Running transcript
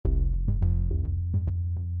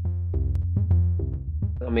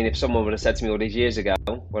I mean, if someone would have said to me all these years ago,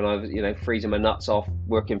 when I was, freezing my nuts off,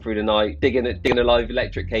 working through the night, digging a live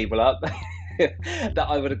electric cable up, that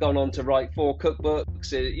I would have gone on to write 4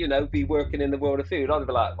 cookbooks, be working in the world of food, I'd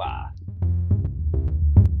be like, wow.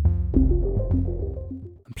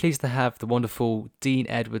 I'm pleased to have the wonderful Dean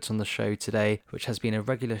Edwards on the show today, which has been a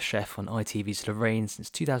regular chef on ITV's Lorraine since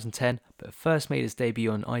 2010, but first made his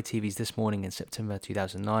debut on ITV's This Morning in September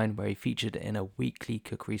 2009, where he featured in a weekly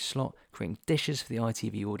cookery slot, creating dishes for the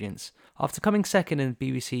ITV audience. After coming second in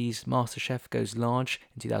BBC's MasterChef Goes Large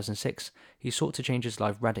in 2006, he sought to change his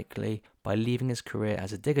life radically by leaving his career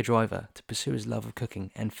as a digger driver to pursue his love of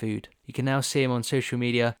cooking and food. You can now see him on social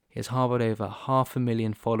media. He has harboured over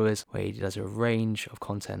 500,000 followers, where he does a range of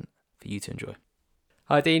content for you to enjoy.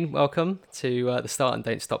 Hi Dean, welcome to the Start and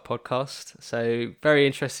Don't Stop podcast. So very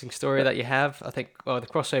interesting story that you have. I think the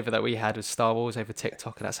crossover that we had was Star Wars over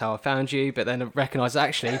TikTok, and that's how I found you. But then I recognised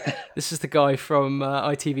actually this is the guy from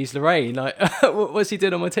ITV's Lorraine. Like, what's he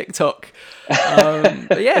doing on my TikTok?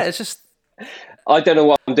 But yeah, it's just. I don't know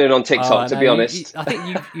what I'm doing on TikTok, to be honest. I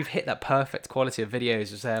think you've hit that perfect quality of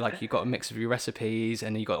videos. Is there like you've got a mix of your recipes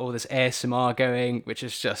and you've got all this ASMR going, which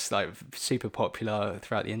is just like super popular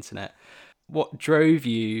throughout the internet. What drove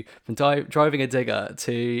you from driving a digger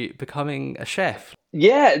to becoming a chef?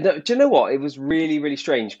 Yeah, no, do you know what? It was really, really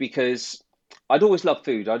strange because I'd always loved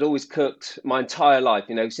food. I'd always cooked my entire life.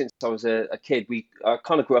 Since I was a kid, I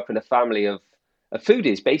kind of grew up in a family of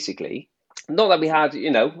foodies, basically. Not that we had,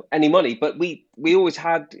 any money, but we always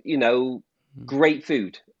had, great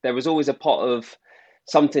food. There was always a pot of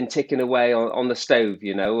something ticking away on the stove.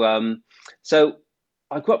 So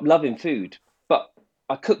I grew up loving food, but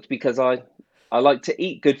I cooked because I like to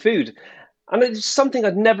eat good food. And it's something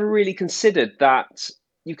I'd never really considered that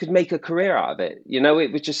you could make a career out of it.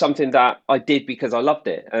 It was just something that I did because I loved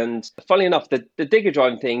it. And funnily enough, the digger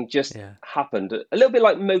driving thing just happened a little bit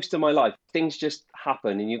like most of my life. Things just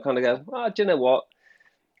happen and you kind of go, oh, do you know what?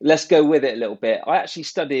 Let's go with it a little bit. I actually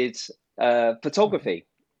studied photography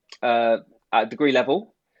at degree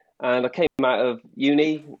level. And I came out of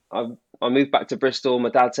uni. I moved back to Bristol. My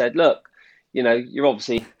dad said, look, you're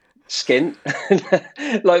obviously skint,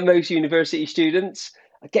 like most university students.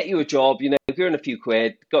 I get you a job, if you're in a few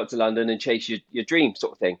quid, go up to London and chase your dream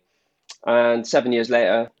sort of thing. And 7 years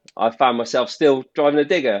later, I found myself still driving a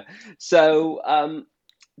digger. So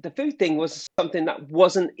the food thing was something that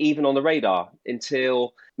wasn't even on the radar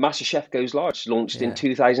until MasterChef Goes Large launched in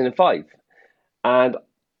 2005. And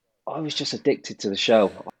I was just addicted to the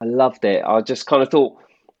show. I loved it. I just kind of thought,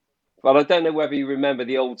 well, I don't know whether you remember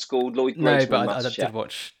the old school Lloyd Grossman No, but I MasterChef. did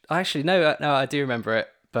watch. Actually, no, I do remember it,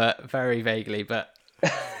 but very vaguely. But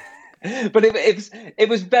but it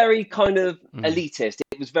was very kind of elitist.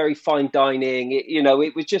 It was very fine dining.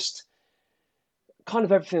 It was just kind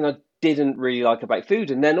of everything I didn't really like about food.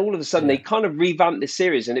 And then all of a sudden, they kind of revamped this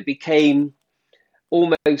series, and it became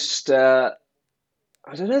almost. I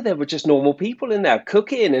don't know. There were just normal people in there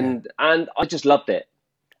cooking, and I just loved it.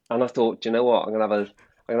 And I thought, do you know what? I'm gonna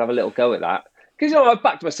have a little go at that because I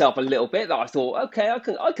backed myself a little bit. That I thought, okay,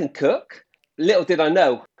 I can cook. Little did I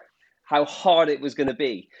know how hard it was going to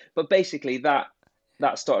be. But basically, that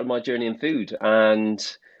started my journey in food, and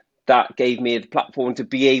that gave me the platform to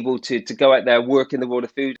be able to go out there, work in the world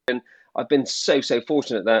of food. And I've been so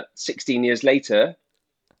fortunate that 16 years later,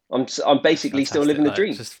 I'm basically still living the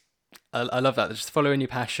dream. I love that. Just following your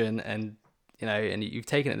passion, and and you've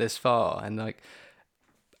taken it this far, and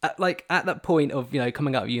at that point of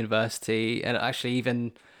coming out of university, and actually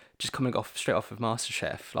even just coming straight off of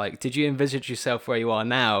MasterChef, like, did you envisage yourself where you are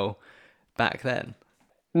now back then?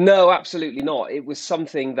 No, absolutely not. It was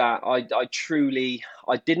something that I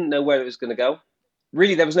didn't know where it was going to go.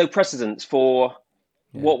 Really, there was no precedence for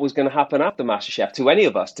what was going to happen after MasterChef to any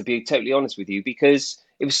of us, to be totally honest with you, because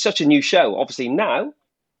it was such a new show. Obviously, now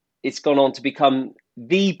it's gone on to become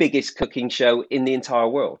the biggest cooking show in the entire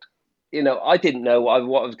world. I didn't know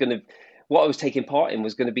what I was taking part in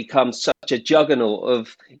was going to become such a juggernaut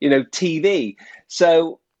of, TV.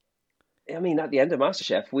 So, I mean, at the end of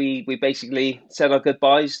MasterChef, we basically said our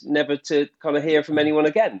goodbyes, never to kind of hear from anyone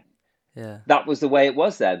again. Yeah. That was the way it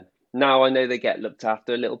was then. Now I know they get looked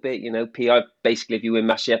after a little bit, PI. Basically, if you win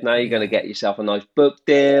MasterChef now, you're going to get yourself a nice book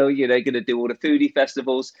deal. You're going to do all the foodie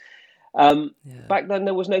festivals. Back then,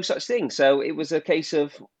 there was no such thing. So it was a case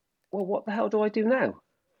of, well, what the hell do I do now?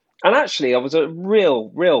 And actually, I was a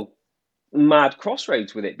real mad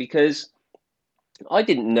crossroads with it because I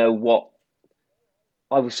didn't know what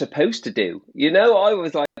I was supposed to do. I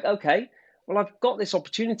was like, okay, well, I've got this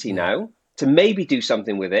opportunity now to maybe do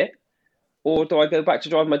something with it, or do I go back to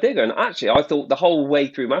driving my digger? And actually, I thought the whole way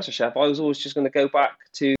through MasterChef, I was always just going to go back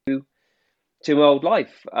to to my old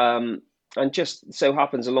life. And just so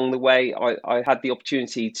happens along the way, I had the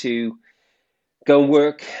opportunity to go and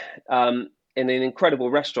work in an incredible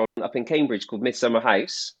restaurant up in Cambridge called Midsummer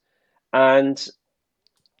House. And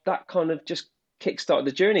that kind of just kickstarted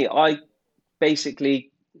the journey. I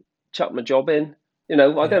basically chucked my job in. I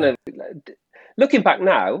don't Yeah. know. Looking back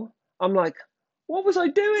now, I'm like, what was I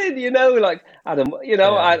doing? Like I had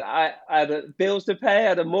Yeah. I had bills to pay, I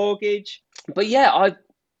had a mortgage. But yeah,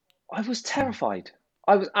 I was Mm. terrified.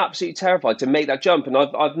 I was absolutely terrified to make that jump, and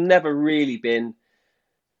I've never really been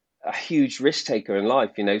a huge risk taker in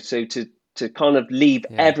life. So to kind of leave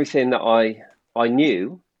Yeah. everything that I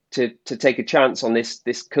knew to take a chance on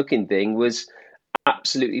this cooking thing was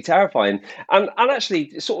absolutely terrifying. And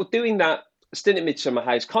actually, sort of doing that stint at Midsummer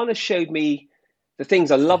House kind of showed me the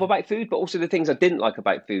things I love Yeah. about food, but also the things I didn't like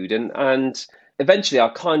about food. And eventually, I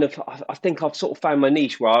think I've sort of found my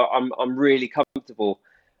niche where I'm really comfortable.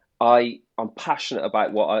 I'm passionate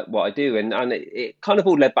about what I do, and it kind of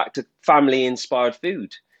all led back to family inspired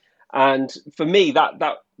food. And for me,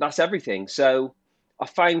 that's everything. So I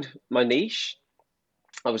found my niche.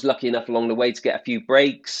 I was lucky enough along the way to get a few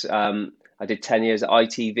breaks. I did 10 years at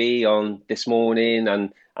ITV on This Morning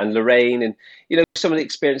and Lorraine, and some of the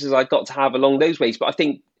experiences I got to have along those ways. But I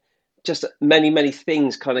think just many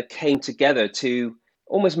things kind of came together to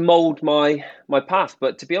almost mold my path.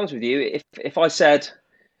 But to be honest with you, if I said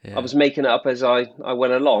I Yeah. was making it up as I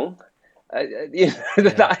went along, Yeah.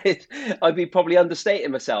 I'd be probably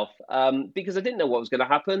understating myself, because I didn't know what was going to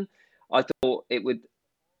happen. I thought it would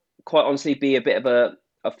quite honestly be a bit of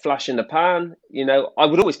a flash in the pan. I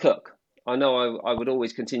would always cook. I know I would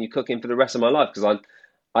always continue cooking for the rest of my life because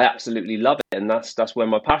I absolutely love it, and that's where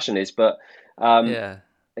my passion is. But um, Yeah.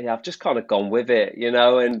 yeah, I've just kind of gone with it,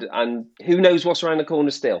 and who knows what's around the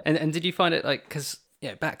corner still. And did you find it like, because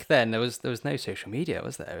back then there was no social media,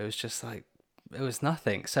 was there? It was just like, it was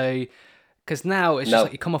nothing. So because now it's just like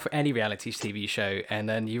No, you come off any reality TV show and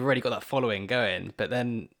then you've already got that following going, but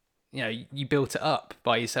then you built it up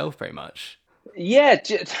by yourself very much. yeah.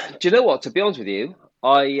 Do you know what? To be honest with you,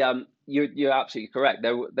 you're absolutely correct.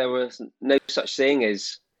 There was no such thing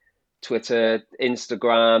as Twitter,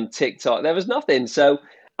 Instagram, TikTok. There was nothing. So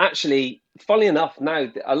actually, funnily enough, now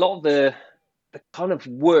a lot of the kind of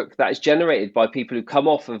work that is generated by people who come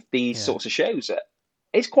off of these Yeah. sorts of shows,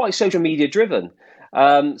 it's quite social media driven.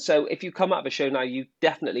 So if you come out of a show now, you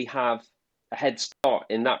definitely have a head start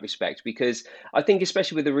in that respect because I think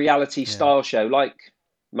especially with a reality Yeah. style show like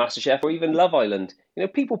MasterChef or even Love Island,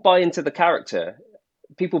 people buy into the character,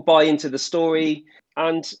 people buy into the story,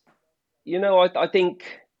 and I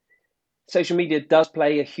think social media does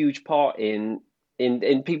play a huge part in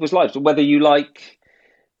people's lives, whether you like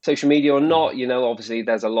social media or Yeah. not. Obviously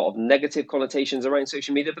there's a lot of negative connotations around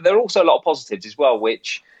social media, but there are also a lot of positives as well,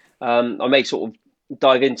 which I may sort of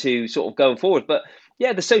dive into sort of going forward. But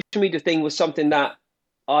yeah, the social media thing was something that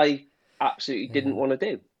I absolutely didn't Yeah. want to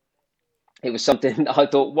do. It was something that I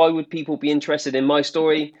thought, why would people be interested in my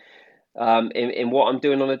story, in what I'm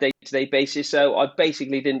doing on a day-to-day basis? So I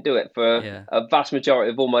basically didn't do it for Yeah. a vast majority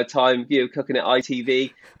of all my time, cooking at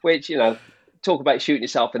ITV, which, talk about shooting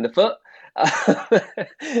yourself in the foot.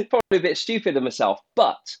 Probably a bit stupid of myself.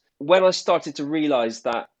 But when I started to realize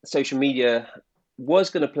that social media was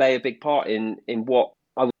going to play a big part in what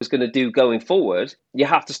I was going to do going forward, you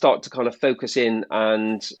have to start to kind of focus in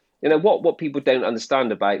and what people don't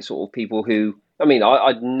understand about sort of people who, I mean,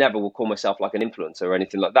 I never will call myself like an influencer or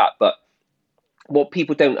anything like that, but what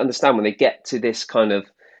people don't understand when they get to this kind of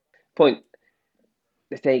point,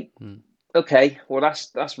 they think, Mm. okay, well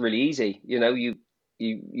that's really easy.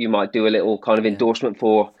 You might do a little kind of Yeah. endorsement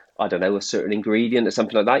for, I don't know, a certain ingredient or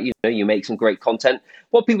something like that. You make some great content.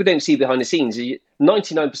 What people don't see behind the scenes is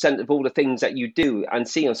 99% of all the things that you do and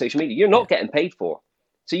see on social media, you're Yeah. not getting paid for.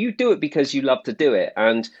 So you do it because you love to do it.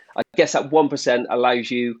 And I guess that 1%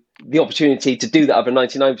 allows you the opportunity to do that other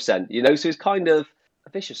 99%, so it's kind of a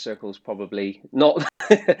vicious circle is probably not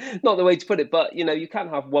not the way to put it, but you can't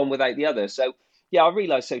have one without the other. So yeah, I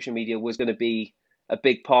realized social media was going to be a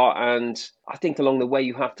big part, and I think along the way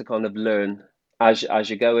you have to kind of learn as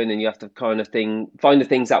you're going, and you have to kind of find the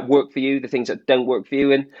things that work for you, the things that don't work for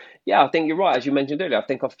you, and yeah, I think you're right, as you mentioned earlier. I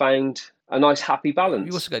think I found a nice happy You also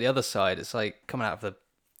balance. got the other side. It's like coming out of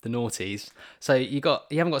the noughties. So you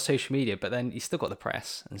haven't got social media, but then you still got the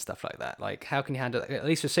press and stuff like that. Like how can you handle that? At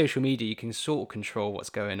least with social media, you can sort of control what's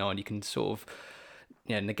going on. You can sort of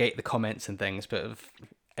negate the comments and things. But of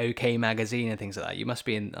OK Magazine and things like that, you must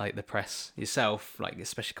be in like the press yourself, like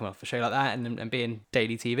especially coming off a show like that and being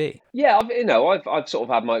daily TV. Yeah, I've sort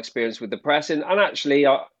of had my experience with the press, and actually,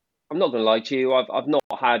 I'm not going to lie to you, I've not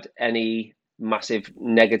had any massive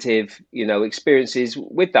negative, experiences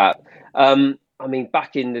with that. I mean,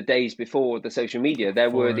 back in the days before the social media, there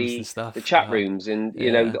were Forums and the stuff. chat rooms and,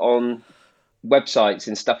 Yeah. on websites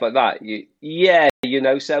and stuff like that. Yeah,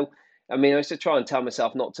 so I mean, I used to try and tell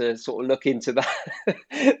myself not to sort of look into that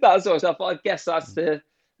that sort of stuff. But I guess that's the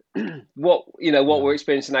what we're Mm.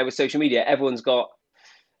 experiencing now with social media. Everyone's got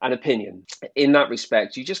an opinion. In that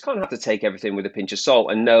respect, you just kind of have to take everything with a pinch of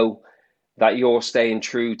salt and know that you're staying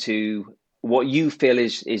true to what you feel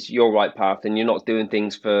is your right path, and you're not doing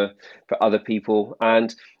things for other people.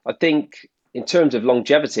 And I think in terms of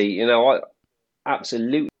longevity, I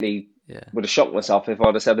absolutely Yeah. would have shocked myself if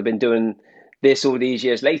I'd have said I've been doing this all these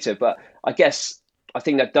years later. But I guess I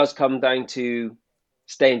think that does come down to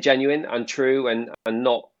staying genuine and true, and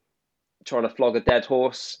not trying to flog a dead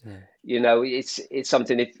horse. Yeah. It's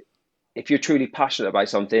something, if you're truly passionate about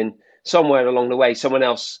something, somewhere along the way, someone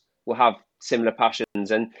else will have similar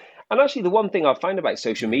passions. And actually, the one thing I've found about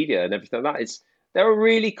social Yeah. media and everything like that is there are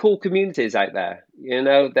really cool communities out there.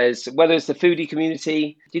 There's, whether it's the foodie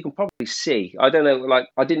community, you can probably see. I don't know, like,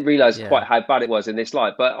 I didn't realize Yeah. quite how bad it was in this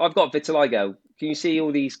light, but I've got vitiligo. Can you see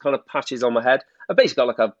all these kind of patches on my head? I basically got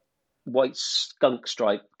like a white skunk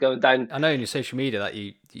stripe going down. I know in your social media that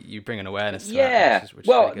you bring an awareness to that, Yeah, which is really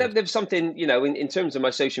well, good. there's something, in terms of my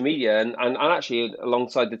social media, and actually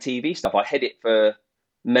alongside the TV stuff, I hid it for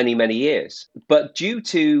many, many years. But due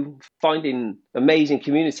to finding amazing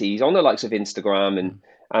communities on the likes of Instagram and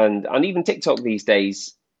Mm. and even TikTok these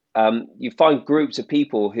days, you find groups of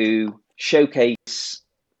people who showcase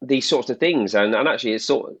these sorts of things, and actually it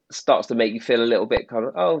sort of starts to make you feel a little bit kind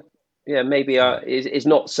of, oh, yeah, maybe Yeah. it's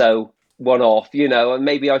not so one off, and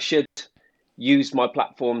maybe I should use my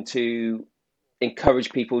platform to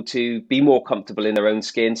encourage people to be more comfortable in their own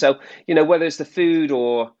skin. So, whether it's the food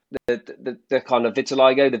or the kind of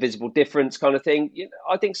vitiligo, the visible difference kind of thing,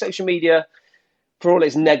 I think social media, for all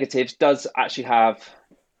its negatives, does actually have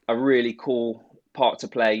a really cool part to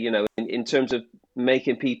play, in terms of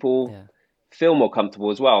making people Yeah. feel more comfortable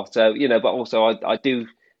as well. So, but also I do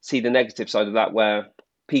see the negative side of that, where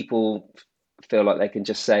people feel like they can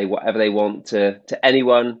just say whatever they want to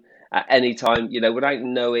anyone at any time, without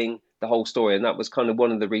knowing the whole story. And that was kind of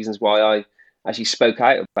one of the reasons why I actually spoke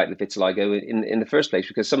out about the vitiligo in the first place,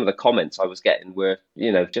 because some of the comments I was getting were,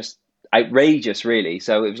 just outrageous, really.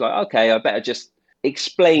 So it was like, okay, I better just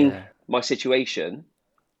explain Yeah. my situation.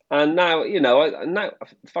 And now, now,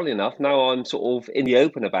 funnily enough, now I'm sort of in the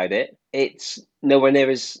open about it. It's nowhere near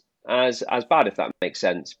as bad, if that makes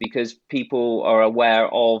sense, because people are aware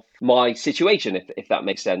of my situation, if that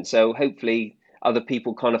makes sense. So hopefully, other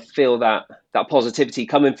people kind of feel that positivity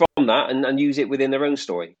coming from that, and use it within their own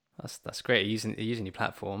story. That's great. Using your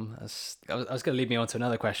platform. I was going to lead me on to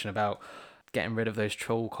another question about getting rid of those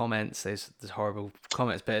troll comments, those horrible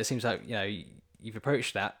comments. But it seems like you've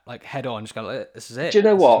approached that like head on. Just go, like, this is Do you it.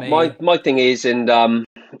 know This is what me. my thing is, and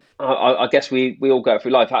I guess we all go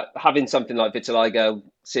through life having something like vitiligo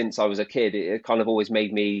since I was a kid. It kind of always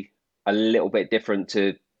made me a little bit different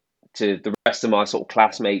to the rest of my sort of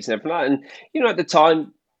classmates and everything like that. And at the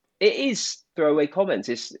time, it is throwaway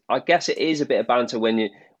comments. I guess it is a bit of banter when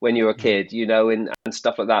you're a Mm. kid, and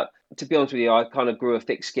stuff like that. To be honest with you, I kind of grew a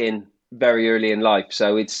thick skin very early in life,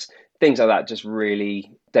 so it's things like that just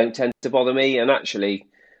really don't tend to bother me. And actually,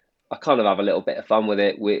 I kind of have a little bit of fun with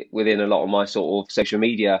it within a lot of my sort of social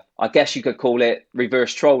media. I guess you could call it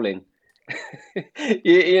reverse trolling.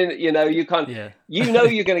 You kind Yeah. you're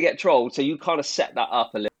going to get trolled, so you kind of set that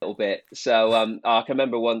up a little bit. So I can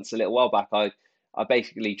remember once a little while back, I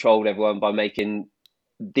basically trolled everyone by making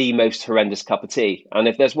the most horrendous cup of tea. And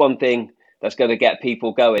if there's one thing that's going to get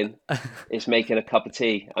people going, it's making a cup of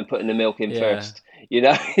tea and putting the milk in Yeah. first.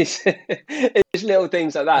 It's little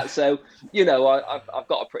things like that. So I've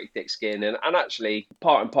got a pretty thick skin, and actually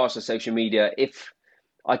part and parcel of social media. If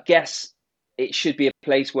I guess it should be a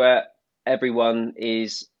place where everyone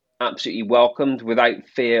is absolutely welcomed without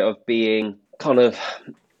fear of being kind of,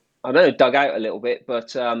 I don't know, dug out a little bit.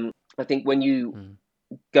 But I think when you Mm.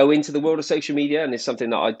 go into the world of social media, and it's something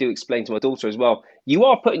that I do explain to my daughter as well, you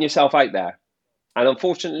are putting yourself out there. And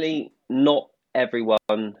unfortunately, not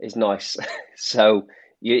everyone is nice. So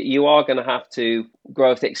you are going to have to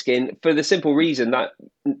grow a thick skin, for the simple reason that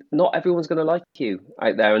not everyone's going to like you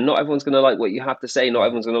out there, and not everyone's going to like what you have to say. Not Yeah.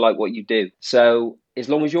 everyone's going to like what you do. So as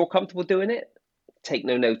long as you're comfortable doing it, take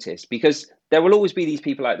no notice, because there will always be these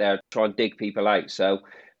people out there trying to dig people out. So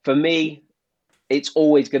for me, it's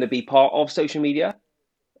always going to be part of social media,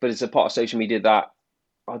 but it's a part of social media that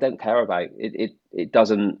I don't care about. It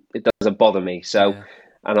doesn't bother me. So, Yeah.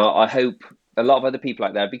 and I hope a lot of other people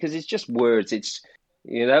out there, because it's just words. It's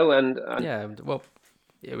and Yeah. Well,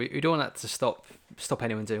 yeah, we don't want that to stop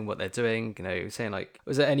anyone doing what they're doing. Saying like,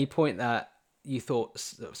 was there any point that you thought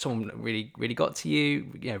someone really got to you,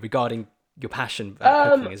 regarding your passion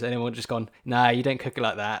at cooking? Has anyone just gone, nah, you don't cook it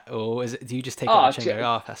like that, or do you just take it on the chin and go,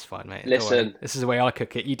 oh, that's fine, mate, don't worry, listen, this is the way I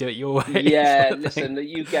cook it, you do it your way, yeah, sort of thing? listen,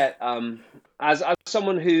 you get as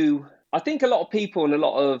someone who I think a lot of people and a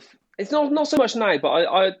lot of it's not so much now, but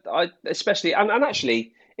I especially and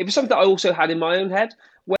actually it was something that I also had in my own head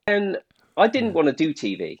when I didn't Yeah. want to do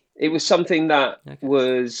TV. It was something that Okay.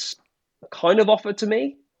 was kind of offered to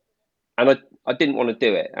me, and I didn't want to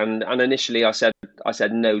do it. And initially I said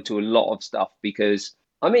no to a lot of stuff because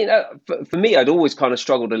I mean for me I'd always kind of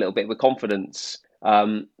struggled a little bit with confidence.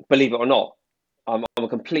 Believe it or not, I'm a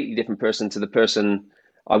completely different person to the person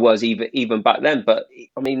I was even back then. But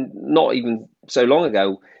I mean, not even so long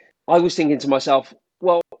ago, I was thinking to myself,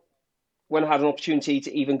 well, when I had an opportunity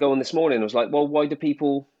to even go on this morning, I was like, well, why would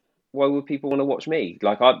people want to watch me?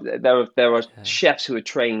 Like, there are Yeah. chefs who are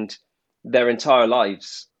trained their entire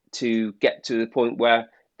lives to get to the point where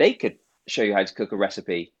they could show you how to cook a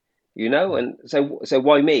recipe, Mm. and so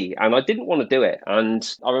why me? And I didn't want to do it.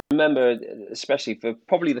 And I remember, especially for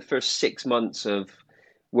probably the first 6 months of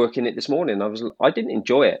working it this morning, I didn't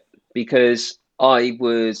enjoy it because I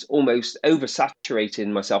was almost oversaturating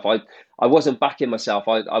myself. I wasn't backing myself.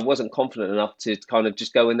 I wasn't confident enough to kind of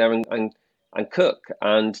just go in there and cook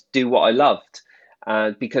and do what I loved.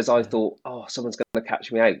 Because I Yeah. thought, oh, someone's going to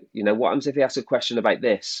catch me out. What happens if he asks a question about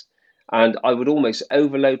this? And I would almost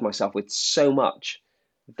overload myself with so much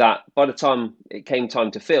that by the time it came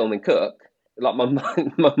time to film and cook, like my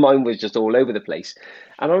my mind was just all over the place.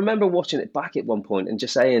 And I remember watching it back at one point and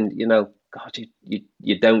just saying, God,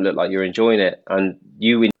 you don't look like you're enjoying it, and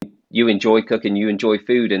you enjoy cooking, you enjoy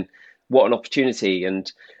food, and what an opportunity.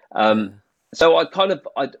 And Yeah. so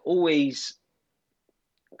I'd always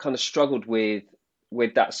kind of struggled with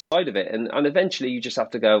that side of it, and eventually you just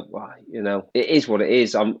have to go, well, it is what it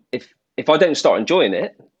is. If I don't start enjoying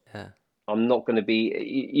it, Yeah. I'm not going to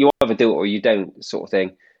be. You either do it or you don't, sort of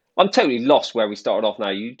thing. I'm totally lost where we started off now.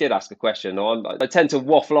 You did ask a question. I tend to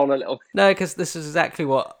waffle on a little. No, because this is exactly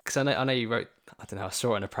because I know you wrote, I don't know, I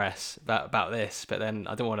saw it in the press about this, but then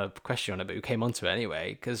I don't want to question on it, but we came onto it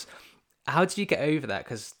anyway. Because how did you get over that?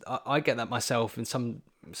 Because I get that myself in some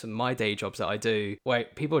of my day jobs that I do, where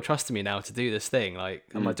people are trusting me now to do this thing. Like,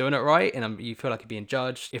 am I doing it right? And you feel like you're being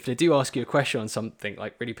judged. If they do ask you a question on something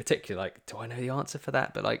like really particular, like, do I know the answer for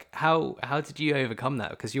that? But like, how did you overcome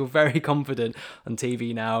that? Because you're very confident on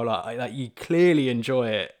TV now. Like you clearly enjoy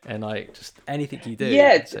it, and like just anything you do.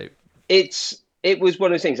 Yeah, So it was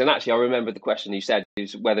one of those things. And actually, I remember the question you said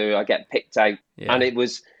is whether I get picked out, and yeah, it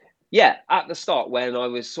was, yeah, at the start when I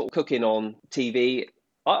was sort of cooking on TV,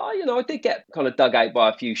 I did get kind of dug out by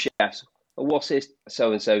a few chefs. What's this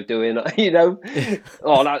so and so doing?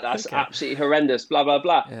 Oh, that's okay, absolutely horrendous. Blah blah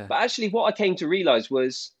blah. yeah, But actually, what I came to realize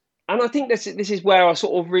was, and I think this is where I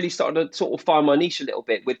sort of really started to sort of find my niche a little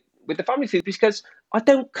bit with the family food, because I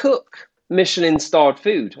don't cook Michelin starred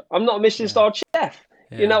food. I'm not a Michelin yeah, starred chef.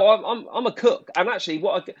 yeah, I'm a cook, and actually,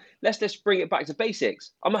 let's just bring it back to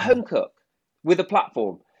basics. I'm a yeah, home cook with a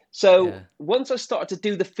platform. So yeah, once I started to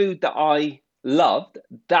do the food that I loved,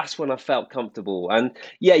 that's when I felt comfortable. And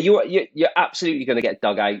yeah, you're absolutely going to get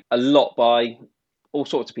dug out a lot by all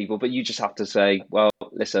sorts of people, but you just have to say, well,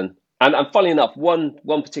 listen. And funnily enough, one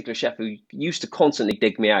particular chef who used to constantly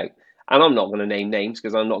dig me out, and I'm not going to name names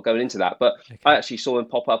because I'm not going into that, but I okay. actually saw him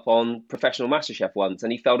pop up on Professional MasterChef once,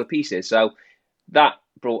 and he fell to pieces. So that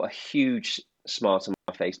brought a huge smile to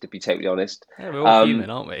my face, to be totally honest. Yeah, we're all Um, human,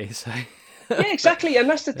 aren't we? So, yeah, exactly, and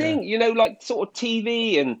that's the yeah, thing, like sort of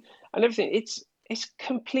TV and everything. It's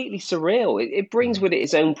completely surreal. It brings mm, with it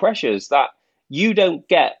its own pressures that you don't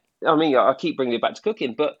get. I mean, I keep bringing it back to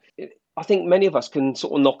cooking, but I think many of us can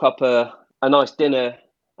sort of knock up a nice dinner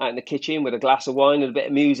out in the kitchen with a glass of wine and a bit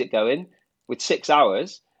of music going with 6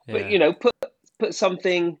 hours. But yeah, put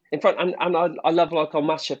something in front, and I love, like, on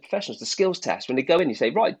MasterChef Professionals, the skills test, when they go in, you say,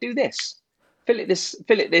 right, do this, fillet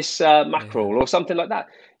this yeah, mackerel or something like that.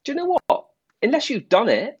 Do you know what? Unless you've done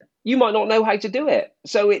it, you might not know how to do it.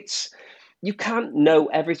 So you can't know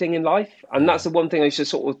everything in life, and that's yeah, the one thing I used to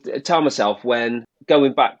sort of tell myself when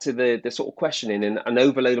going back to the sort of questioning and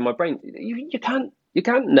overloading my brain. You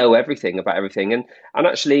can't know everything about everything, and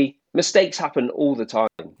actually mistakes happen all the time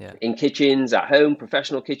yeah, in kitchens, at home,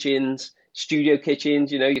 professional kitchens, studio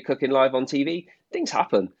kitchens. You're cooking live on TV. Things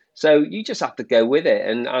happen. So you just have to go with it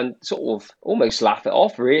and sort of almost laugh it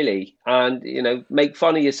off, really, and make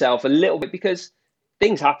fun of yourself a little bit, because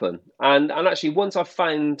things happen. And actually, once I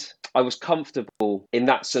found I was comfortable in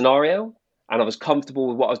that scenario and I was comfortable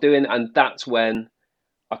with what I was doing, and that's when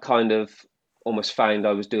I kind of almost found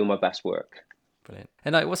I was doing my best work. Brilliant.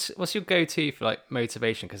 And like, what's your go-to for like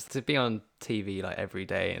motivation? Because to be on TV like every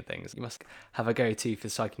day and things, you must have a go-to for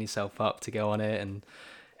psyching yourself up to go on it and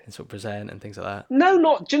sort of present and things like that. No,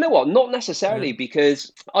 not. Do you know what? Not necessarily, No.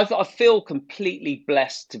 because I feel completely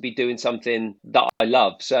blessed to be doing something that I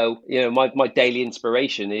love. So, my daily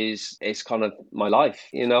inspiration is kind of my life.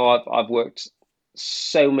 I've worked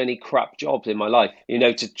so many crap jobs in my life,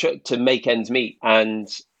 to make ends meet, and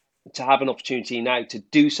to have an opportunity now to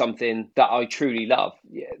do something that I truly love.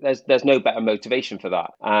 Yeah, there's no better motivation for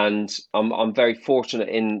that. And I'm very fortunate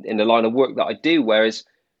in the line of work that I do, whereas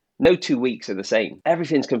no 2 weeks are the same.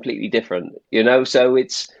 Everything's completely different, So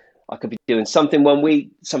I could be doing something one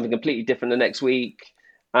week, something completely different the next week,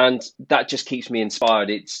 and that just keeps me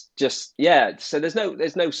inspired. It's just, yeah. So there's no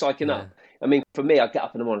psyching Yeah. up. I mean, for me, I get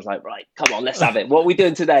up in the morning, it's like, right, come on, let's have it. What are we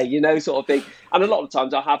doing today? Sort of thing. And a lot of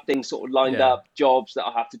times I have things sort of lined Yeah. up, jobs that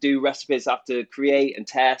I have to do, recipes I have to create and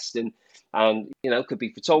test, and it could be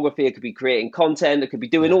photography, it could be creating content, it could be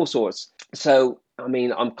doing Yeah. all sorts. So I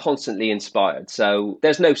mean, I'm constantly inspired. So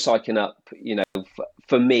there's no psyching up,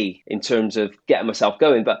 for me in terms of getting myself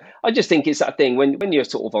going. But I just think it's that thing when you're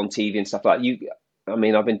sort of on TV and stuff like that, I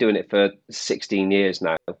mean, I've been doing it for 16 years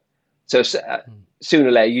now. So Mm. sooner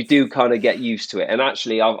or later, you do kind of get used to it. And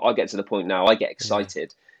actually, I get to the point now, I get Yeah.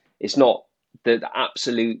 excited. It's not the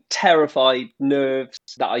absolute terrified nerves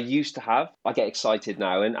that I used to have. I get excited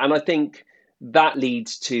now. And I think that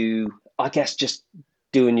leads to, I guess, just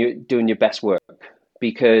doing your best work.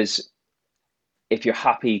 Because if you're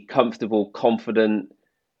happy, comfortable, confident,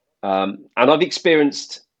 and I've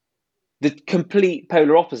experienced the complete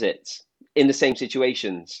polar opposites in the same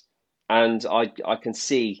situations, and I can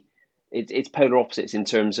see it's polar opposites in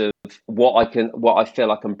terms of what I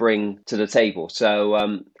feel I can bring to the table. So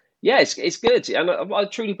yeah, it's good, and I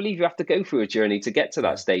truly believe you have to go through a journey to get to that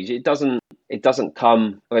Yeah. stage. It doesn't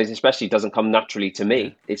come, well, especially doesn't come naturally to Yeah.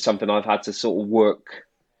 me. It's something I've had to sort of work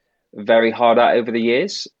very hard at over the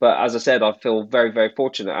years. But as I said, I feel very, very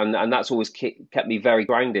fortunate, and that's always kept me very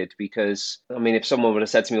grounded. Because I mean, if someone would have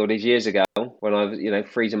said to me all these years ago, when I was,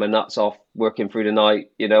 freezing my nuts off, working through the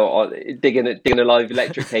night, digging a live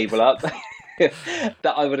electric cable up,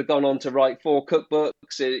 that I would have gone on to write 4 cookbooks,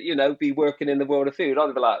 be working in the world of food,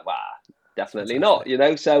 I'd be like, wow, It's definitely not,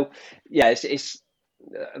 fantastic. So yeah, it's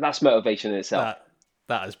that's motivation in itself.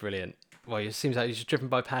 That is brilliant. Well, it seems like you're just driven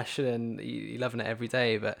by passion and you're loving it every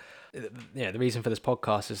day. But the reason for this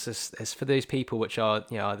podcast is for those people which are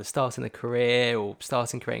either starting a career or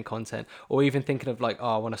starting creating content, or even thinking of like,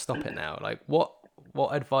 oh, I want to stop it now. Like, what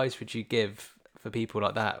advice would you give for people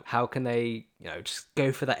like that? How can they just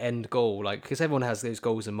go for that end goal? Like, because everyone has those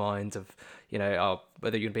goals in mind of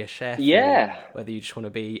whether you're gonna be a chef or Yeah, whether you just want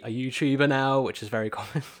to be a YouTuber now, which is very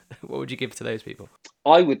common. What would you give to those people?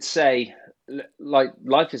 I would say, like,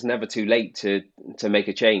 life is never too late to make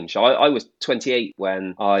a change. I was 28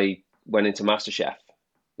 when I went into MasterChef,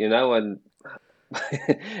 and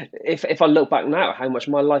if I look back now, how much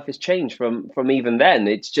my life has changed from even then,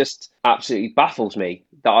 it's just absolutely baffles me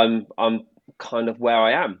that I'm kind of where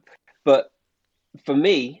I am. But for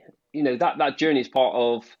me, that journey is part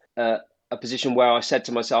of a position where I said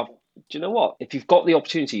to myself, do you know what? If you've got the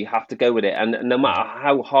opportunity, you have to go with it. And no Yeah. matter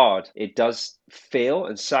how hard it does feel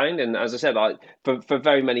and sound, and as I said, for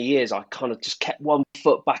very many years, I kind of just kept one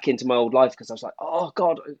foot back into my old life, because I was like, oh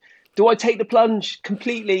God, do I take the plunge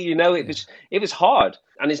completely? Yeah. It was hard,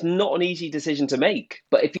 and it's not an easy decision to make.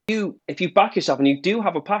 But if you back yourself and you do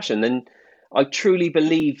have a passion, then I truly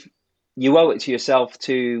believe you owe it to yourself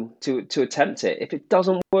to attempt it. If it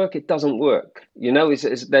doesn't work, it doesn't work.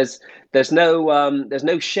 There's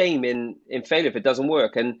no shame in failure if it doesn't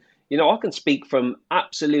work. And I can speak from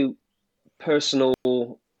absolute personal,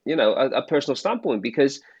 a personal standpoint,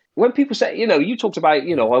 because when people say, you talked about,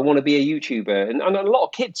 Yeah. I want to be a YouTuber, and a lot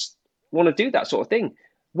of kids want to do that sort of thing.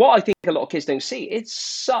 What I think a lot of kids don't see, it's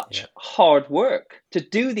such Yeah. hard work to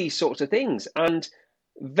do these sorts of things. And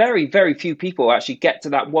very, very few people actually get to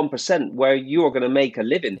that 1% where you're going to make a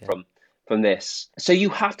living Yeah. from this. So you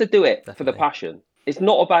have to do it for the Definitely. passion. It's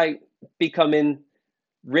not about becoming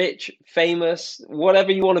rich, famous,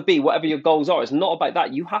 whatever you want to be, whatever your goals are. It's not about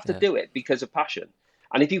that. You have to Yeah. do it because of passion.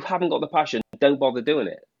 And if you haven't got the passion, don't bother doing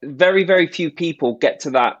it. Very, very few people get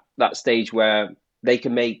to that stage where they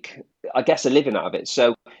can make, I guess, a living out of it.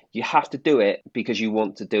 So you have to do it because you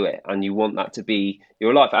want to do it, and you want that to be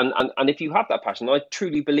your life. And if you have that passion, I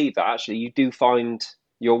truly believe that actually you do find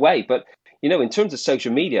your way. But in terms of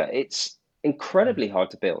social media, it's Mm. incredibly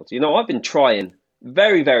hard to build. I've been trying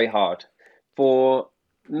very, very hard for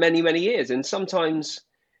many, many years, and sometimes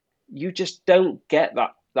you just don't get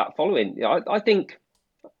that following. I think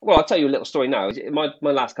Well, I'll tell you a little story now. My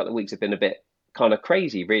last couple of weeks have been a bit kind of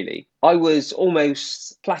crazy, really. I was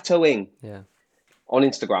almost plateauing Yeah. on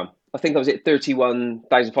Instagram. I think I was at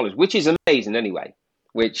 31,000 followers, which is amazing anyway.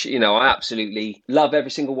 Which, I absolutely love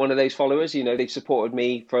every single one of those followers. They've supported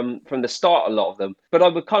me from the start, a lot of them. But I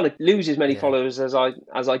would kind of lose as many Yeah. followers as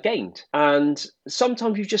I gained. And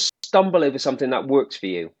sometimes you just stumble over something that works for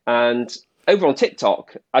you. And over on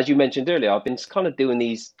TikTok, as you mentioned earlier, I've been kind of doing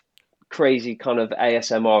these crazy kind of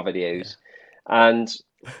ASMR Yeah. videos. And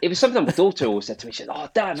it was something my daughter always said to me. She said, "Oh,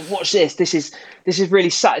 Dad, watch this. This is really Yeah.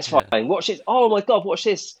 satisfying. Watch this. Oh my God, watch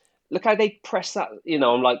this. Look how they press that."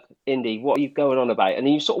 I'm like, Indy, what are you going on about? And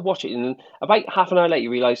then you sort of watch it, and then about half an hour later, you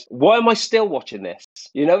realise, why am I still watching this?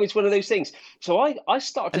 It's one of those things. So I And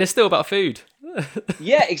started. it's still about food.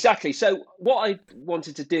 Yeah, exactly. So what I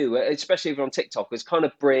wanted to do, especially over on TikTok, was kind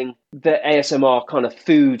of bring the ASMR kind of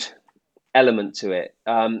food element to it.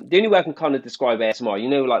 The only way I can kind of describe ASMR,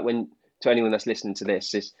 like when, to anyone that's listening to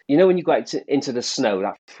this, is when you go out into the snow,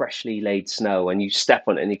 that freshly laid snow, and you step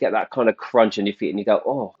on it and you get that kind of crunch on your feet, and you go,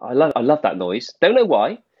 "Oh, I love that noise." Don't know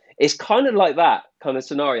why. It's kind of like that kind of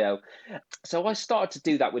scenario. So I started to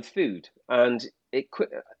do that with food, and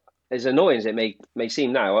as annoying as it may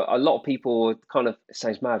seem now, a lot of people kind of, it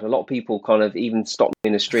sounds mad. A lot of people kind of even stop me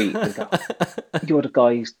in the street and go, "Oh, you're the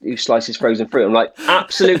guy who slices frozen fruit." I'm like,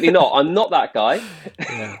 absolutely not. I'm not that guy.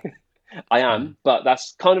 Yeah. I Mm. am, but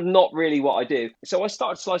that's kind of not really what I do. So I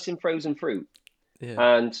started slicing frozen fruit,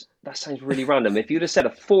 Yeah. and that sounds really random. If you'd have said a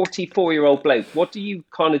 44-year-old bloke, what do you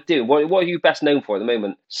kind of do? What are you best known for at the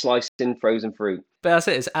moment? Slicing frozen fruit. But that's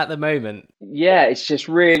it. It's at the moment. Yeah, it's just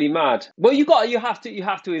really mad. Well, you have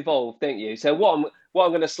to evolve, don't you? So what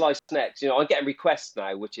I'm going to slice next, I'm getting requests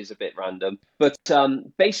now, which is a bit random. But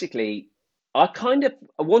basically, I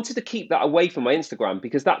wanted to keep that away from my Instagram,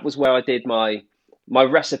 because that was where I did my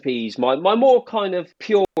recipes, my more kind of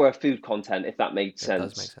pure food content, if that made It does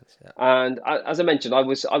make sense. sense. Yeah. And as I mentioned, I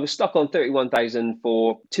was stuck on 31,000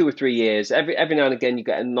 for 2 or 3 years. Every now and again, you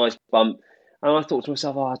get a nice bump, and I thought to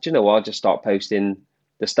myself, "Oh, do you know what? I'll just start posting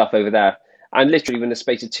the stuff over there." And literally, within the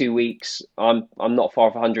space of 2 weeks, I'm not far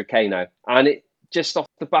off 100K now, and it just off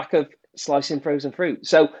the back of slicing frozen fruit.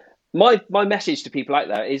 So my message to people out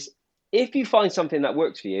there is, if you find something that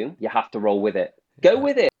works for you, you have to roll with it. Go Yeah.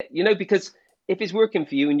 with it, because if it's working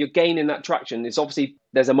for you and you're gaining that traction, it's obviously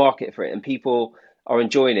there's a market for it and people are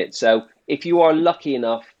enjoying it. So if you are lucky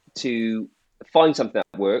enough to find something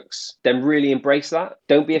that works, then really embrace that.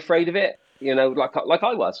 Don't be afraid of it. Like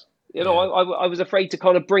I was. Yeah. I was afraid to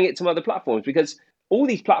kind of bring it to other platforms, because all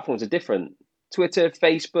these platforms are different. Twitter,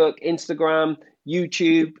 Facebook, Instagram,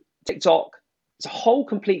 YouTube, TikTok. It's a whole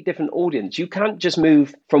complete different audience. You can't just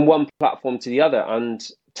move from one platform to the other and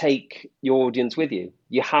take your audience with you.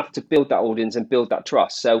 You have to build that audience and build that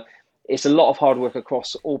trust. So it's a lot of hard work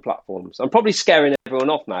across all platforms. I'm probably scaring everyone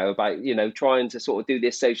off now about, trying to sort of do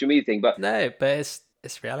this social media thing, but No, but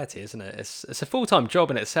it's reality, isn't it? It's a full-time job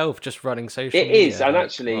in itself, just running social it is. media. And Like,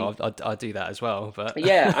 actually, well, I do that as well, but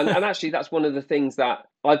yeah, and actually that's one of the things that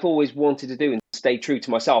I've always wanted to do and stay true to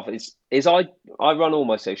myself is I run all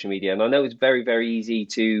my social media, and I know it's very, very easy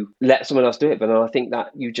to let someone else do it, but I think that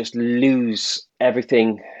you just lose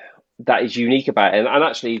everything that is unique about it. And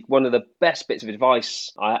actually, one of the best bits of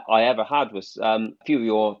advice I ever had was, a few of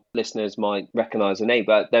your listeners might recognize the name,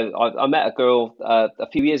 but I met a girl a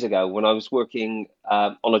few years ago when I was working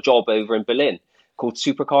on a job over in Berlin called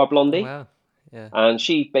Supercar oh Blondie. wow, yeah, And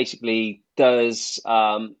she basically does,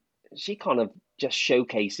 she kind of just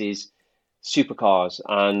showcases supercars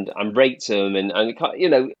and rates them. And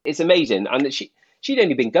it's amazing. And she'd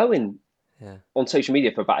only been going yeah, on social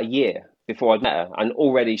media for about a year before I'd met her, and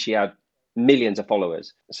already she had millions of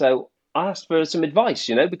followers. So I asked for some advice,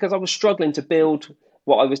 because I was struggling to build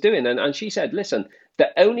what I was doing. And she said, "Listen, the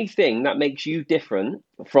only thing that makes you different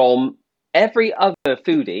from every other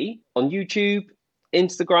foodie on YouTube,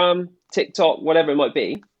 Instagram, TikTok, whatever it might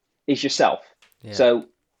be, is yourself. yeah, So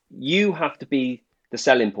you have to be the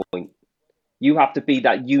selling point. You have to be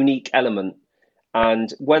that unique element.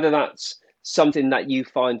 And whether that's something that you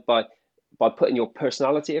find by putting your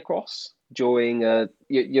personality across during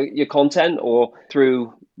your content, or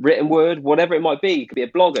through written word, whatever it might be. You could be a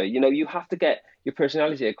blogger. You have to get your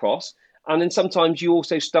personality across, and then sometimes you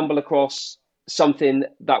also stumble across something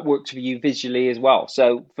that works for you visually as well.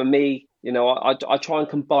 So for me, I try and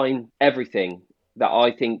combine everything that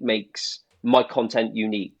I think makes my content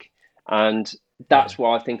unique, and yeah, that's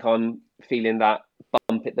why I think I'm feeling that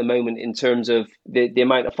bump at the moment in terms of the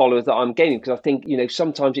amount of followers that I'm gaining, because I think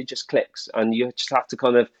sometimes it just clicks and you just have to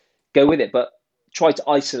kind of go with it, but try to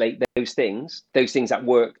isolate those things that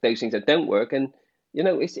work, those things that don't work, and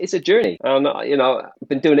it's a journey, and I've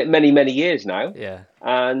been doing it many many years now, Yeah.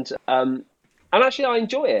 and actually I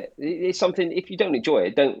enjoy it. It's something, if you don't enjoy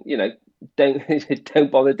it, don't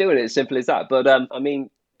don't bother doing it. As simple as that. But I mean,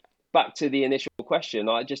 back to the initial question,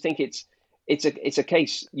 I just think it's a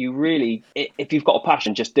case, you really, if you've got a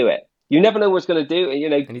passion, just do it. You never know what's going to do,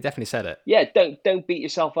 and And you definitely said it. yeah, don't beat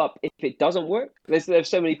yourself up if it doesn't work. There's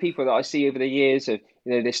so many people that I see over the years of,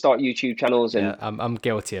 they start YouTube channels, Yeah, and I'm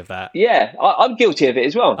guilty of that. yeah, I'm guilty of it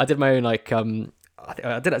as well. I did my own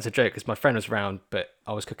I did it as a joke because my friend was around, but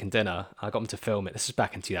I was cooking dinner. I got him to film it. This is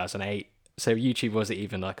back in 2008, so YouTube wasn't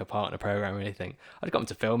even like a partner program or anything. I got him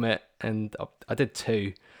to film it, and I did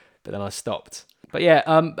two, but then I stopped. But yeah,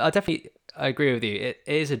 I agree with you. It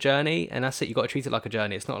is a journey, and that's it. You got to treat it like a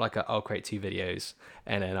journey. It's not like I'll create 2 videos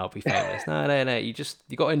and then I'll be famous. No, no, no. You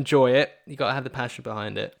got to enjoy it. You got to have the passion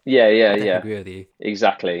behind it. Yeah, yeah, I definitely yeah. agree with you.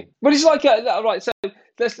 Exactly. But it's like, right. So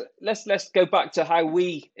let's go back to how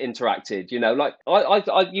we interacted.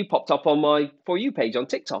 Like you popped up on my For You page on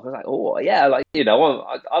TikTok. I was like, oh yeah, like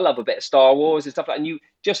I love a bit of Star Wars and stuff like that. And you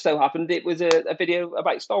just so happened it was a video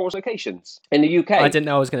about Star Wars locations in the I UK. didn't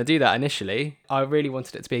know I was going to do that initially. I really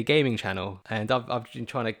wanted it to be a gaming channel, and I've been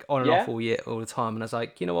trying to on and off Yeah, all the time. And I was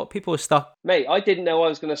like, you know what, people are stuck. mate. I didn't know I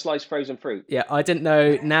was going to slice frozen fruit. Yeah, I didn't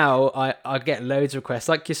know. Now I get loads of requests,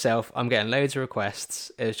 like yourself. I'm getting loads of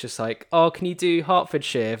requests. It's just like, oh, can you do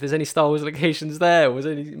Hertfordshire? If there's any Star Wars locations there, was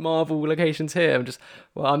there any Marvel locations here?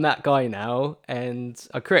 I'm that guy now, and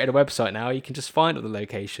I created a website now. You can just find all the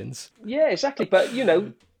locations. Yeah, exactly. But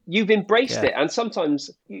you've embraced Yeah, it, and sometimes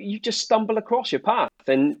you just stumble across your path,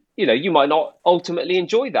 and you might not ultimately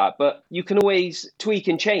enjoy that, but you can always tweak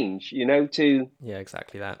and change, to yeah,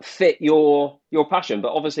 exactly that. fit your passion.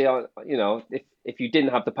 But obviously, if you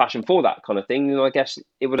didn't have the passion for that kind of thing, then I guess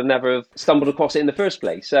it would have never have stumbled across it in the first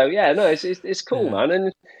place. So yeah, no, it's cool, Yeah,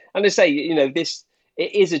 man. And they say, this,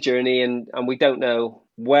 it is a journey, and we don't know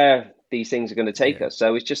where these things are going to take yeah, us.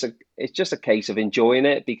 So it's just a case of enjoying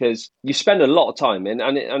it, because you spend a lot of time in,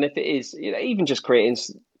 and if it is, even just creating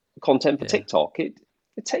content for yeah. TikTok,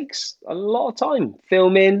 it takes a lot of time,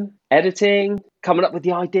 filming, editing, coming up with the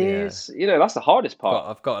Yeah. ideas. That's the hardest part.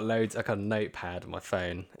 I've got loads, like a notepad on my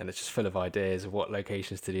phone, and it's just full of ideas of what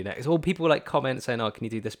locations to do next. All people like comment saying, "Oh, can you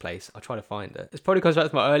do this place?" I try to find it. It's probably comes back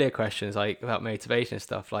to my earlier questions, like about motivation and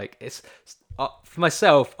stuff. Like for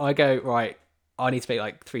myself, I go right. I need to make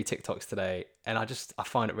like 3 TikToks today, and I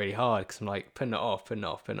find it really hard because I'm like putting it off, putting it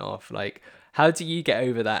off, putting it off. Like, how do you get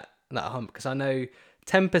over that hump? Because I know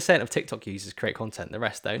 10% of TikTok users create content, the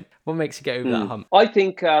rest don't. What makes you get over that hump? I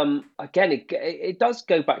think, again, it does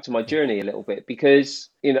go back to my Yeah, journey a little bit, because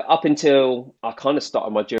up until I kind of started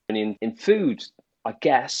my journey in food, I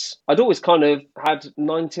guess I'd always kind of had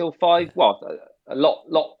 9 till 5. yeah, Well, a lot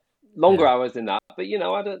longer yeah. hours than that, but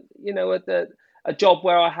I had a job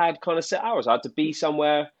where I had kind of set hours. I had to be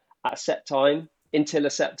somewhere at a set time until a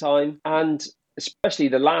set time, and especially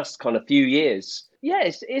the last kind of few years, yeah,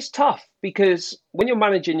 it's tough, because when you're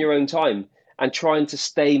managing your own time and trying to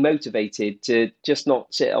stay motivated to just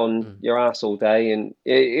not sit on Mm, your ass all day and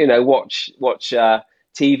watch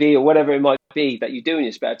TV or whatever it might be that you do in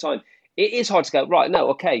your spare time. It is hard to go, right, no,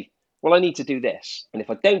 okay, well, I need to do this, and if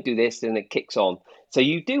I don't do this, then it kicks on. So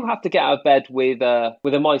you do have to get out of bed with a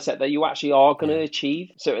mindset that you actually are going yeah, to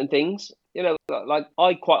achieve certain things. Like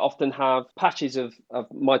I quite often have patches of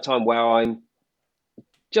my time where I'm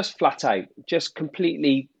just flat out, just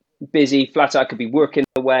completely busy, flat out. I could be working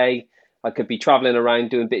away, I could be traveling around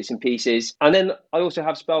doing bits and pieces. And then I also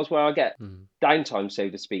have spells where I get mm, downtime, so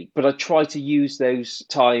to speak. But I try to use those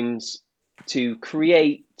times to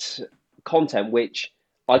create content which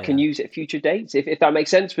I can yeah, use at future dates, if that makes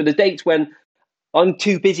sense. For the dates when I'm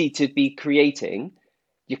too busy to be creating,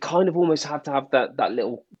 you kind of almost have to have that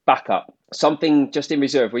little backup, something just in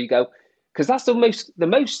reserve where you go, because that's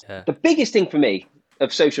yeah. the biggest thing for me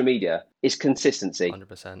of social media is consistency.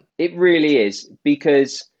 100%. It really is,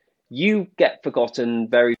 because you get forgotten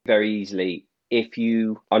very, very easily if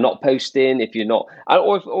you are not posting, if you're not,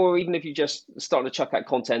 or even if you just start to chuck out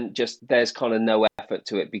content, just there's kind of no effort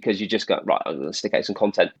to it, because you just go, right, I'm going to stick out some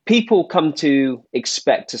content. People come to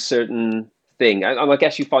expect a certain thing. And I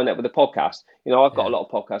guess you find that with the podcast. I've got a Yeah. lot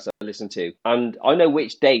of podcasts I listen to, and I know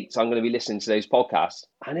which dates I'm going to be listening to those podcasts.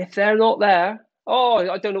 And if they're not there, oh,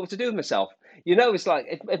 I don't know what to do with myself. It's like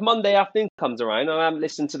if Monday afternoon comes around and I haven't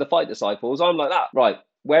listened to the Fight Disciples, I'm like that. Right,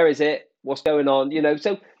 where is it? What's going on?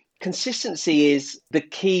 So consistency is the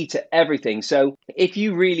key to everything. So if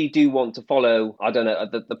you really do want to follow, I don't know,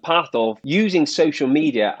 the path of using social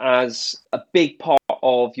media as a big part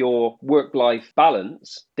of your work-life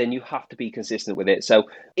balance, then you have to be consistent with it. So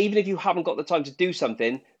even if you haven't got the time to do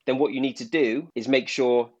something, then what you need to do is make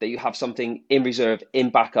sure that you have something in reserve, in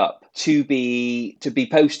backup to be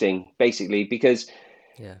posting, basically, because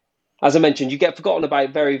Yeah. as I mentioned, you get forgotten about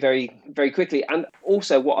very, very, very quickly. And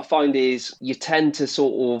also what I find is you tend to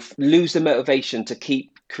sort of lose the motivation to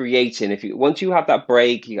keep creating. If you once you have that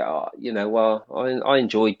break, you go, oh, well, I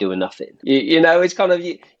enjoyed doing nothing. It's kind of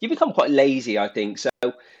you become quite lazy, I think. So,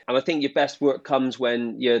 and I think your best work comes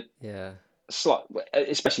when you're Yeah.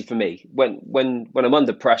 especially for me, when I'm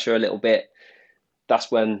under pressure a little bit, that's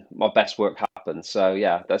when my best work happens. So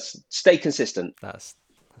yeah, that's stay consistent. That's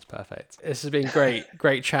perfect. This has been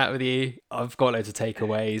great chat with you. I've got loads of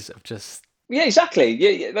takeaways of just. Yeah, exactly.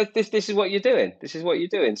 Yeah. This is what you're doing. This is what you're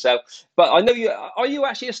doing. So, but I know you are you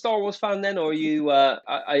actually a Star Wars fan then, or are you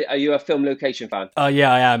a film location fan? Oh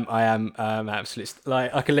yeah, I am absolutely,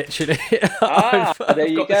 like, I can literally. There I've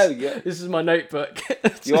you got go. this is my notebook.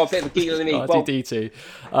 You are a bit of a geek than me. Well, R2D2.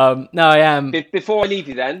 No, I am. before I leave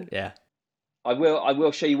you, then Yeah. I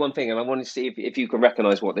will show you one thing, and I want to see if you can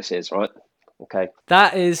recognise what this is. Right? Okay.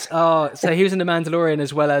 That is, so he was in The Mandalorian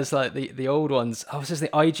as well as like the old ones. Oh, was this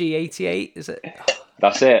the IG-88? Is it?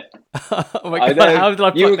 That's it. Oh my I God, know how did I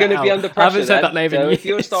you pluck were that going to be out? under I haven't pressure said then. that name in So years. if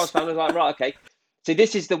you're a Star Wars fan, I was like, right, okay. So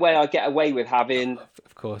this is the way I get away with having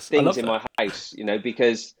Of course, I things love in that. my house,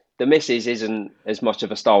 because the missus isn't as much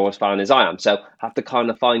of a Star Wars fan as I am. So I have to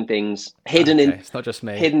kind of find things Okay, it's not just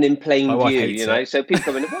me. hidden in My plain wife view, hates it. So people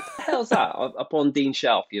come in, what the hell's that up on Dean's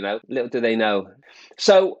shelf? Little do they know.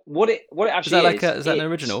 So what it Is that actually like is, is that an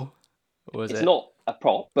original, or is it's it? not a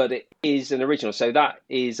prop, but it is an original. So that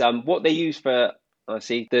is what they use for. I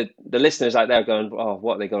see the listeners out there going, oh,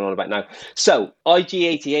 what are they going on about now? So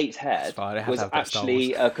IG-88's That's head fine. I have to was have a bit of Star Wars.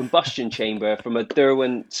 actually a combustion chamber from a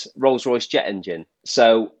Derwent Rolls-Royce jet engine.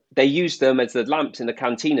 So they used them as the lamps in the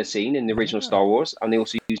cantina scene in the original Ah. Star Wars, and they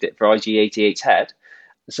also used it for IG-88's head.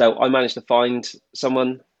 So I managed to find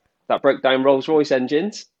someone that broke down Rolls-Royce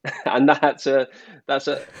engines, and that's a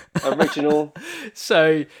original.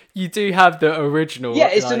 So you do have the original. Yeah,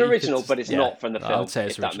 it's an Like, you could original, just, but it's yeah. not from the I would film, say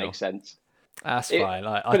it's if that original. makes sense. That's It, fine.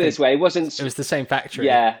 Like, I put it think this way, it wasn't. it was the same factory.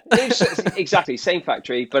 Yeah, it was exactly same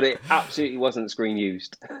factory, but it absolutely wasn't screen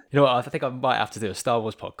used. You know what? I think I might have to do a Star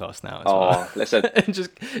Wars podcast now as well. Oh, listen. And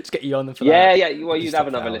just get you on them for Yeah, that. yeah. Well, We you'd just have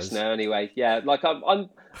talk for another hours. listener anyway. Yeah, like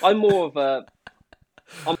I'm more of a.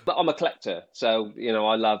 I'm a collector, so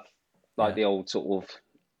I love like Yeah. the old sort of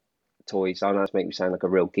toys. I know it's making me sound like a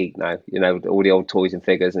real geek now. All the old toys and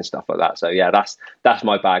figures and stuff like that. So yeah, that's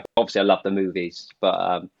my bag. Obviously, I love the movies,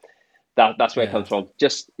 but that's where it Yeah. comes from.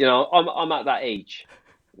 Just I'm at that age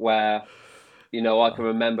where I can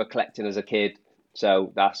remember collecting as a kid.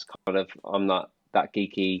 So that's kind of I'm not that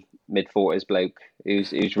geeky mid-40s bloke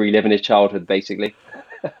who's reliving his childhood basically.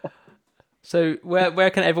 So where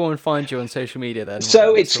can everyone find you on social media then?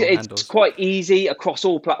 So What's your it's handles? quite easy across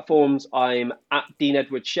all platforms. I'm at Dean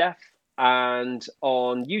Edwards Chef, and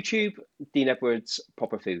on YouTube, Dean Edwards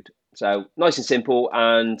Proper Food. So nice and simple.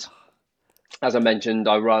 And as I mentioned,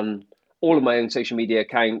 I run all of my own social media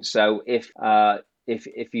accounts. So if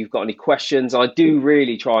you've got any questions, I do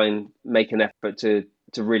really try and make an effort to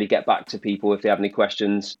really get back to people if they have any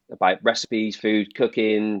questions about recipes, food,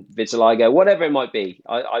 cooking, vitiligo, whatever it might be.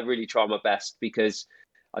 I really try my best because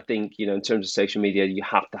I think, in terms of social media, you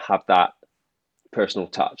have to have that personal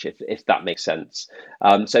touch, if that makes sense.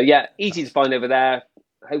 So yeah, easy to That's find over there.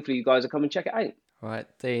 Hopefully you guys will come and check it out. right,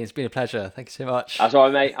 Dean. It's been a pleasure. Thank you so much. That's all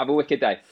right, mate. Have a wicked day.